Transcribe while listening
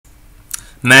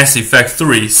Mass Effect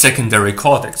 3 Secondary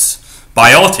Codex.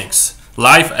 Biotics.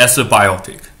 Life as a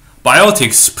Biotic.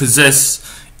 Biotics possess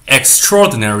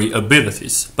extraordinary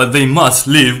abilities, but they must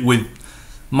live with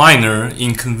minor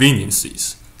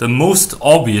inconveniences. The most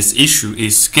obvious issue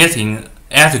is getting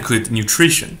adequate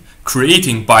nutrition.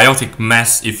 Creating biotic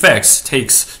mass effects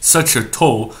takes such a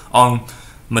toll on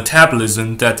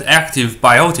metabolism that active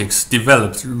biotics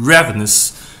develop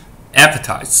ravenous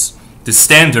appetites. The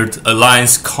standard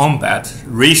Alliance combat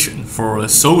ration for a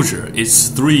soldier is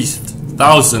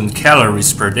 3,000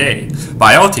 calories per day.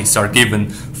 Biotics are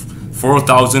given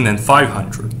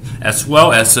 4,500, as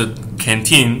well as a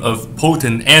canteen of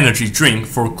potent energy drink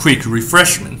for quick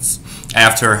refreshments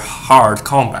after hard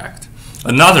combat.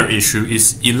 Another issue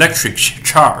is electric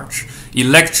charge.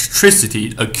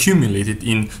 Electricity accumulated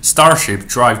in Starship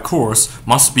drive cores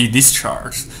must be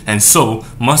discharged, and so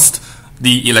must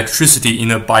the electricity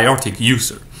in a biotic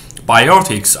user.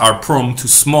 Biotics are prone to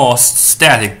small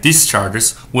static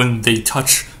discharges when they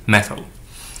touch metal.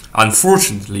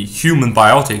 Unfortunately, human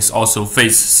biotics also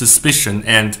face suspicion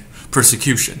and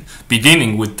persecution,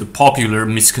 beginning with the popular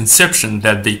misconception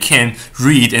that they can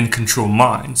read and control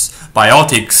minds.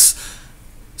 Biotics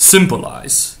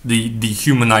symbolize the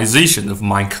dehumanization of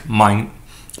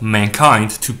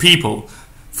mankind to people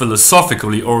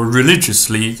philosophically or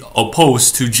religiously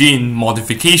opposed to gene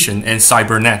modification and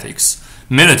cybernetics.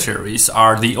 Militaries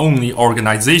are the only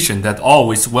organization that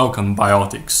always welcome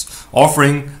biotics,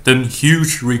 offering them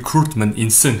huge recruitment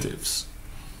incentives.